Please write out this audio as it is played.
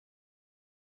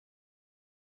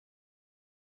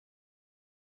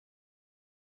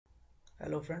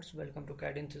Hello friends, welcome to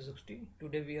CAD in 360.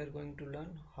 Today we are going to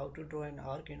learn how to draw an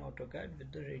arc in AutoCAD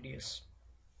with the radius.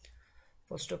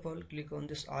 First of all, click on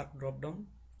this arc drop down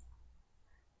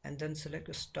and then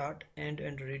select start, end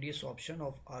and radius option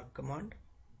of arc command.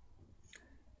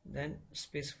 Then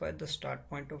specify the start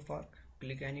point of arc,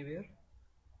 click anywhere.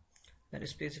 Then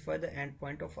specify the end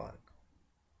point of arc,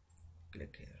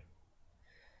 click here.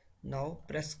 Now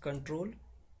press Ctrl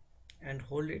and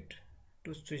hold it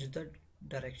to switch the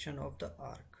direction of the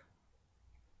arc.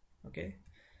 Okay,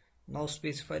 now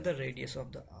specify the radius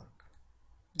of the arc.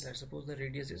 Let's suppose the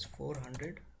radius is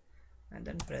 400 and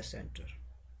then press enter.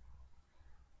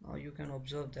 Now you can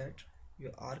observe that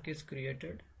your arc is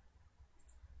created,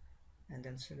 and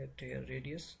then select here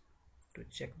radius to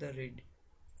check the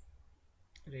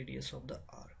radius of the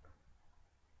arc.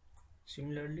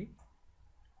 Similarly,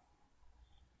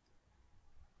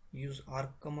 use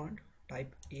arc command,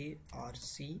 type ARC,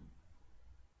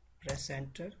 press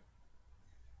enter,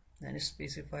 then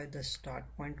specify the start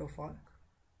point of arc,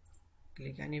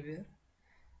 click anywhere.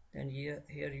 Then here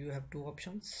you have two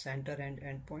options, center and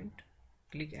endpoint.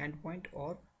 Click endpoint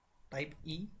or type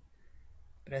E,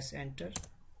 press enter.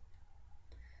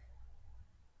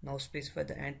 Now specify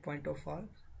the endpoint of arc.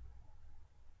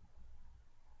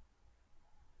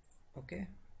 Okay,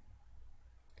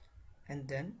 and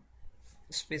then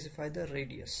specify the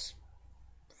radius,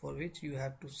 for which you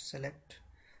have to select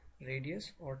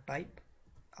radius or type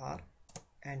R,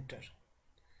 enter.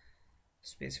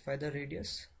 Specify the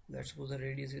radius. Let's suppose the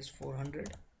radius is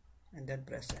 400 and then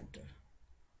press enter.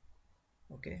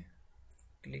 Okay,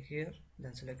 click here,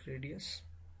 then select radius,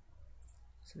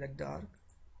 select the arc,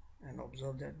 and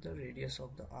observe that the radius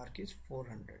of the arc is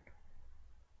 400.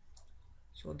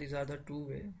 So these are the two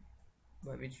ways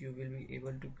by which you will be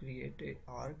able to create an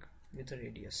arc with a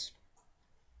radius.